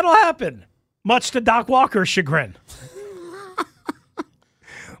 maybe that'll happen. Much to Doc Walker's chagrin.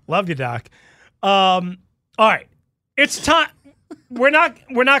 Love you, Doc. All right. It's time. we're not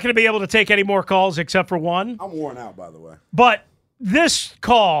going to be able to take any more calls except for one. I'm worn out, by the way. But this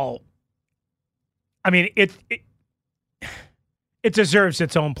call, I mean, it deserves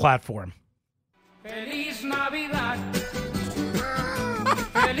its own platform. Feliz Navidad.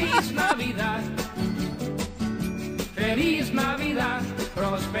 Feliz Navidad. Feliz Navidad.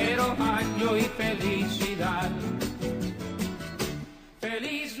 Prospero año y felicidad.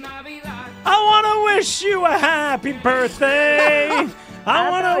 Feliz Navidad. I want to wish you a happy birthday. I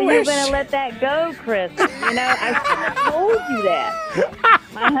want to wish. You were going to let that go, Chris. You know, I shouldn't have told you that.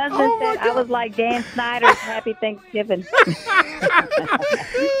 My husband said I was like Dan Snyder's Happy Thanksgiving.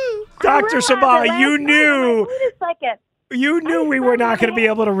 Dr. Sabah, you knew. Wait a second. You knew we were not going to be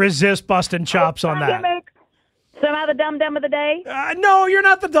able to resist busting chops on that. So am I the dum-dum of the day? No, you're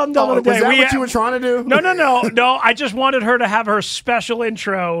not the dum-dum of the day. Was that what you were trying to do? No. I just wanted her to have her special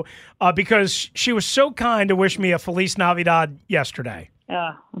intro because she was so kind to wish me a Feliz Navidad yesterday.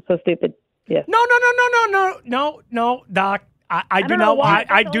 Oh, I'm so stupid. Yes. No, Doc. I do not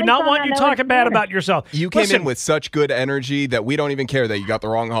want you talking bad about yourself. You came in with such good energy that we don't even care that you got the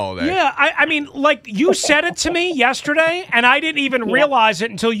wrong holiday. Yeah, I mean, like, you said it to me yesterday, and I didn't even realize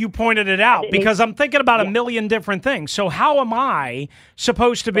it until you pointed it out because I'm thinking about a million different things. So how am I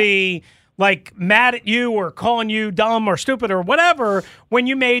supposed to be, like, mad at you or calling you dumb or stupid or whatever when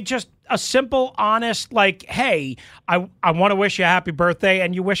you made just a simple, honest, like, hey, I want to wish you a happy birthday,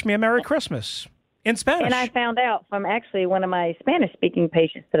 and you wish me a Merry Christmas. In Spanish. And I found out from actually one of my Spanish-speaking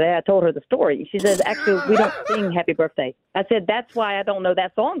patients today. I told her the story. She says, actually, we don't sing Happy Birthday. I said, that's why I don't know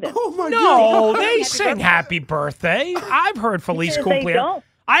that song then. Oh, my God. No, they sing Happy Birthday. I've heard Feliz Cumpleaños.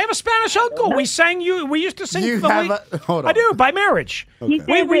 I have a Spanish uncle. We used to sing Feliz. Hold on. I do, by marriage.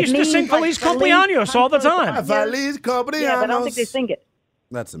 Okay. We used to sing Feliz Cumpleaños all the time. Feliz Cumpleaños. Yeah, but I don't think they sing it.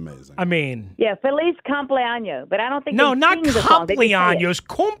 That's amazing. I mean. Yeah, Feliz Cumpleaños, but I don't think no, they not sing the song. Cumpleaños,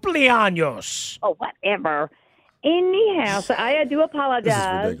 Cumpleaños. Oh, whatever. Anyhow, so I do apologize. This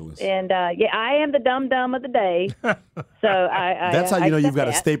is ridiculous. And, I am the dum-dum of the day. So I That's how you know you've got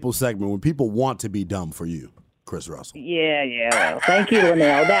that. a staple segment when people want to be dumb for you, Chris Russell. Yeah. Well, thank you,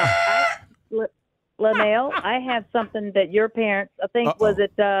 Linnell. Now, Linnell, I have something that your parents, I think, was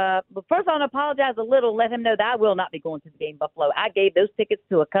it, but first I want to apologize a little, let him know that I will not be going to the game Buffalo. I gave those tickets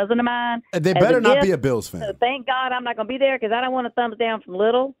to a cousin of mine. They better not be a Bills fan. So thank God I'm not going to be there because I don't want a thumbs down from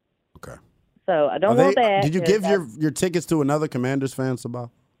Little. Okay. So I don't want that. Did you give your tickets to another Commanders fan, Sabah?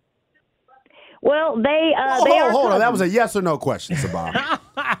 Well, they hold on. That was a yes or no question, Sabah.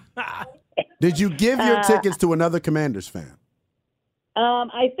 Did you give your tickets to another Commanders fan?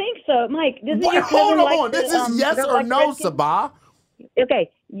 I think so, Mike. Hold on. This is yes or no, Sabah. Okay.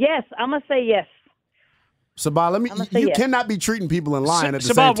 Yes, I'm gonna say yes. Sabah, you cannot be treating people in line at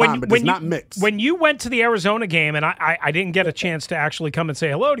the same time, but it's not mixed. When you went to the Arizona game, and I didn't get a chance to actually come and say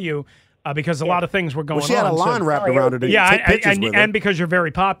hello to you because a lot of things were going on. Well, she had a line wrapped around her to take pictures with her. And because you're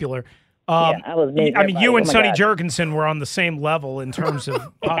very popular. I was you and Sonny Jurgensen were on the same level in terms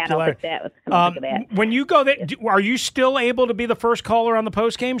of popularity. When you go there, are you still able to be the first caller on the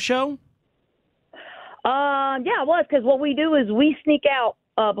post-game show? Yeah, I was, because what we do is we sneak out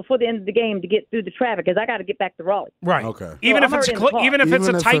before the end of the game to get through the traffic because I got to get back to Raleigh. Right. Okay. Even if it's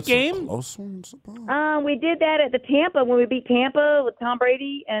a tight game? We did that at the Tampa when we beat Tampa with Tom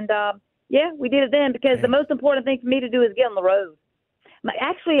Brady. And, we did it then because the most important thing for me to do is get on the road.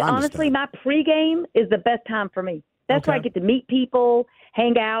 Honestly, my pregame is the best time for me. That's where I get to meet people,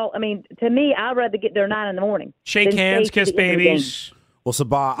 hang out. I mean, to me, I'd rather get there 9 in the morning. Shake hands, kiss babies. Well,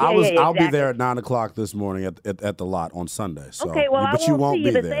 Sabah, I'll be there at 9 o'clock this morning at the lot on Sunday. So, okay, well, but I you won't won't see be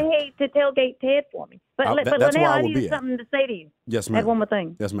you, there. but say hey to Tailgate Ted for me. But that's where Linnell, I will I be need something to say to you. Yes, ma'am. I have one more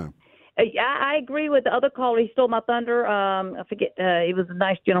thing. Yes, ma'am. I agree with the other caller. He stole my thunder. I forget. He was a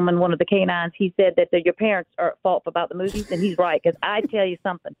nice gentleman, one of the canines. He said that your parents are at fault about the movies, and he's right. Because I tell you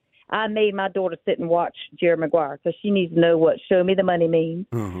something, I made my daughter sit and watch Jerry Maguire because she needs to know what "show me the money" means.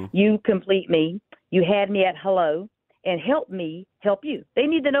 Mm-hmm. You complete me. You had me at hello, and help me help you. They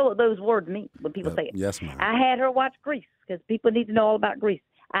need to know what those words mean when people say it. Yes, ma'am. I had her watch Grease because people need to know all about Grease.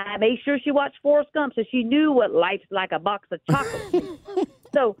 I made sure she watched Forrest Gump so she knew what life's like, a box of chocolates.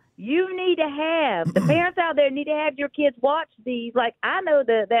 So you need to have, the parents out there need to have your kids watch these. Like, I know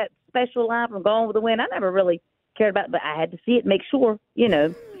that special line from Gone with the Wind, I never really cared about it, but I had to see it, make sure,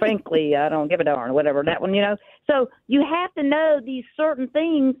 frankly, I don't give a darn or whatever, that one, So you have to know these certain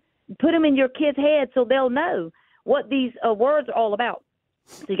things, put them in your kids' head so they'll know what these words are all about.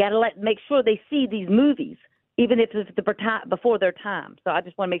 So you got to make sure they see these movies even if it's before their time. So I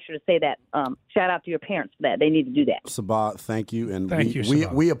just want to make sure to say that. Shout out to your parents for that. They need to do that. Sabah, thank you. And Thank you,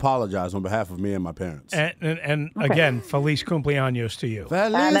 Sabah. we apologize on behalf of me and my parents. And again, Feliz cumpleaños to you.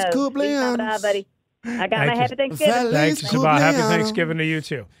 Feliz cumpleaños. Buddy. I got my happy Thanksgiving. Thanks, Sabah. Happy Thanksgiving to you,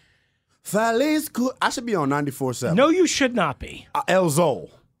 too. I should be on 94.7. No, you should not be. El Zol.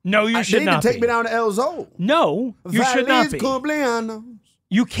 No, you should not be. They need to take me down to El Zol. No, you should not be. Cumpleaños.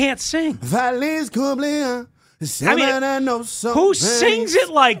 You can't sing. Feliz cumpleaños. I mean, who sings it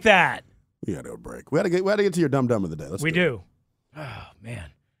like that? We got to go break. We got to get to your dumb of the day. We do. Oh, man.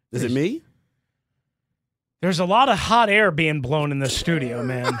 Is it me? There's a lot of hot air being blown in this studio,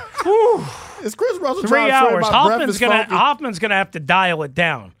 man. Is Chris Russell 3 hours. Hoffman's gonna have to dial it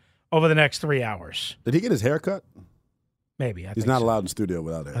down over the next 3 hours. Did he get his hair cut? Maybe. He's not allowed in studio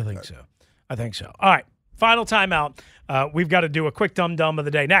without a haircut. I think so. All right. Final timeout. We've got to do a quick dumb of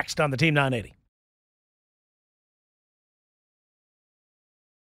the day next on the Team 980.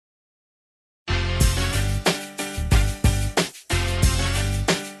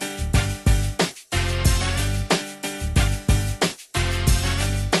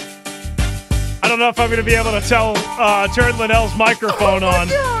 I don't know if I'm going to be able to turn Linnell's microphone on.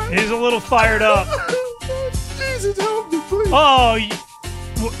 He's a little fired up. Jesus, help me, please. Oh,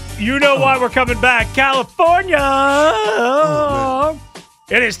 you know why we're coming back. California.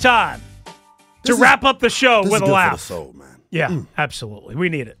 It is time to wrap up the show with a laugh. For the soul, man. Yeah, absolutely. We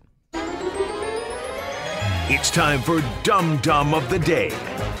need it. It's time for Dum of the Day.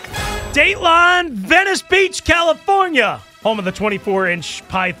 Dateline, Venice Beach, California. Home of the 24-inch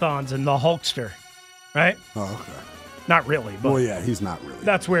pythons and the Hulkster. Right? Oh, okay. Not really. But well, yeah, he's not really.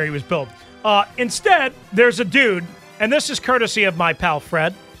 That's where he was built. Instead, there's a dude, and this is courtesy of my pal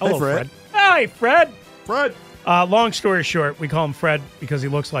Fred. Hello, hey, Fred. Hi, Fred. Fred. Long story short, we call him Fred because he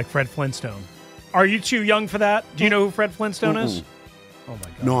looks like Fred Flintstone. Are you too young for that? Do you know who Fred Flintstone is? Oh, my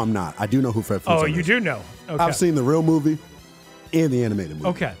God. No, I'm not. I do know who Fred Flintstone is. Oh, you do know? Okay. I've seen the real movie and the animated movie.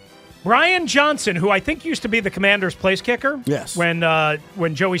 Okay. Bryan Johnson, who I think used to be the Commander's place kicker. Yes. When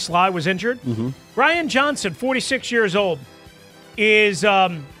Joey Sly was injured. Mm-hmm. Bryan Johnson, 46 years old, is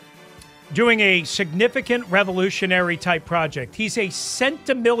doing a significant revolutionary type project. He's a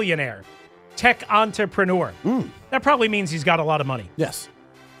centimillionaire tech entrepreneur. That probably means he's got a lot of money. Yes.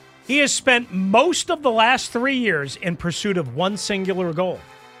 He has spent most of the last 3 years in pursuit of one singular goal.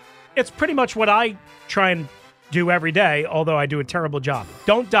 It's pretty much what I try and do every day, although I do a terrible job.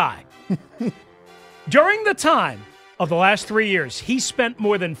 Don't die. During the time of the last 3 years, he spent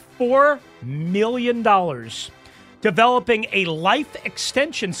more than $4 million developing a life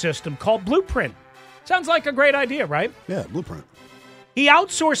extension system called Blueprint. Sounds like a great idea, right? Yeah, Blueprint. He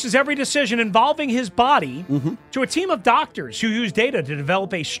outsources every decision involving his body to a team of doctors who use data to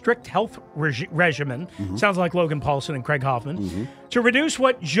develop a strict health regimen. Sounds like Logan Paulson and Craig Hoffman. To reduce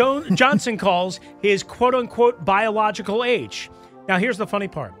what Johnson calls his quote-unquote biological age. Now, here's the funny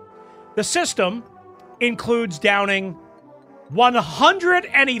part. The system includes downing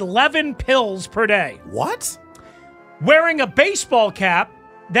 111 pills per day. What? Wearing a baseball cap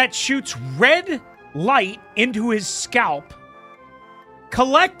that shoots red light into his scalp.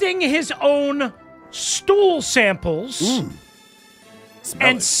 Collecting his own stool samples.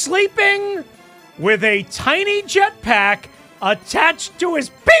 And sleeping with a tiny jetpack attached to his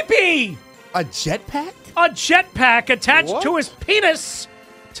pee-pee. A jetpack? A jetpack attached to his penis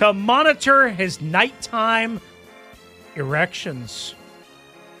to monitor his nighttime erections.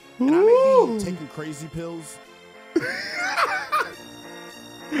 And I may be taking crazy pills.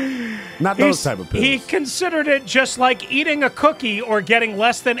 Not those type of pills. He considered it just like eating a cookie or getting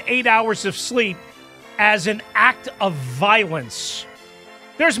less than 8 hours of sleep as an act of violence.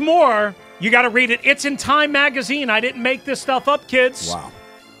 There's more. You got to read it. It's in Time magazine. I didn't make this stuff up, kids. Wow.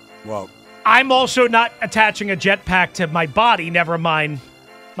 Well, I'm also not attaching a jetpack to my body, never mind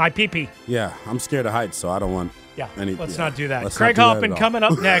my pee-pee. Yeah, I'm scared of heights, so I don't want let's not do that. Let's Craig not do Hoffman that at all. coming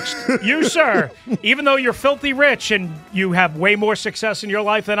up next. You, sir, even though you're filthy rich and you have way more success in your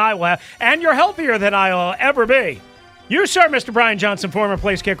life than I will have, and you're healthier than I will ever be, you, sir, Mr. Bryan Johnson, former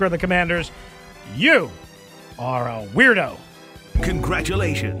place kicker of the Commanders, you are a weirdo.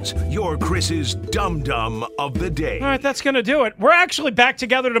 Congratulations. You're Chris's Dum of the Day. All right, that's going to do it. We're actually back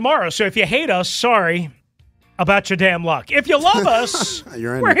together tomorrow, so if you hate us, sorry about your damn luck. If you love us,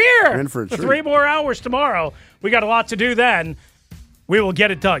 we're here You're in for a treat. 3 more hours tomorrow. We got a lot to do then. We will get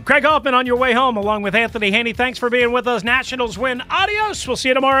it done. Craig Hoffman on your way home, along with Anthony Haney. Thanks for being with us. Nationals win. Adios. We'll see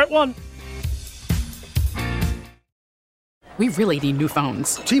you tomorrow at 1. We really need new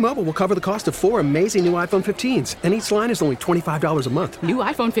phones. T-Mobile will cover the cost of 4 amazing new iPhone 15s, and each line is only $25 a month. New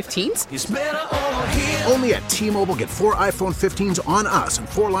iPhone 15s? It's better over here. Only at T-Mobile, get 4 iPhone 15s on us and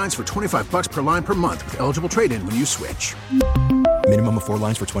 4 lines for $25 per line per month with eligible trade-in when you switch. Minimum of 4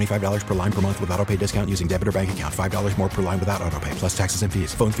 lines for $25 per line per month with autopay discount using debit or bank account. $5 more per line without autopay, plus taxes and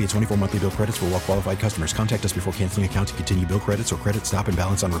fees. Phone fee at 24 monthly bill credits for well-qualified customers. Contact us before canceling account to continue bill credits or credit stop and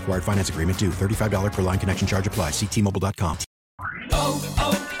balance on required finance agreement due. $35 per line connection charge applies. See T-Mobile.com.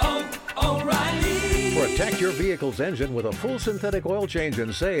 O'Reilly. Protect your vehicle's engine with a full synthetic oil change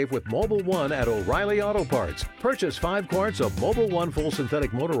and save with Mobile One at O'Reilly Auto Parts. Purchase 5 quarts of Mobile One full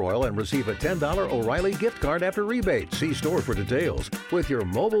synthetic motor oil and receive a $10 O'Reilly gift card after rebate. See store for details. With your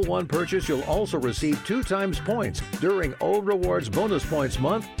Mobile One purchase, you'll also receive 2 times points during O Rewards Bonus Points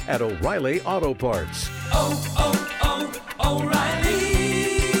Month at O'Reilly Auto Parts. O'Reilly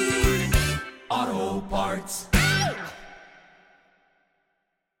Auto Parts.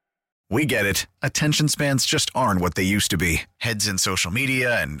 We get it. Attention spans just aren't what they used to be. Heads in social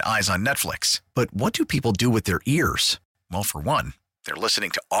media and eyes on Netflix. But what do people do with their ears? Well, for one, they're listening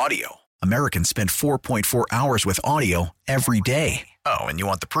to audio. Americans spend 4.4 hours with audio every day. Oh, and you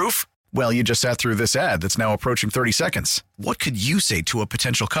want the proof? Well, you just sat through this ad that's now approaching 30 seconds. What could you say to a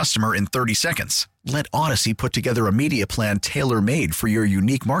potential customer in 30 seconds? Let Odyssey put together a media plan tailor-made for your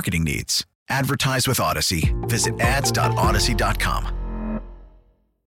unique marketing needs. Advertise with Odyssey. Visit ads.odyssey.com.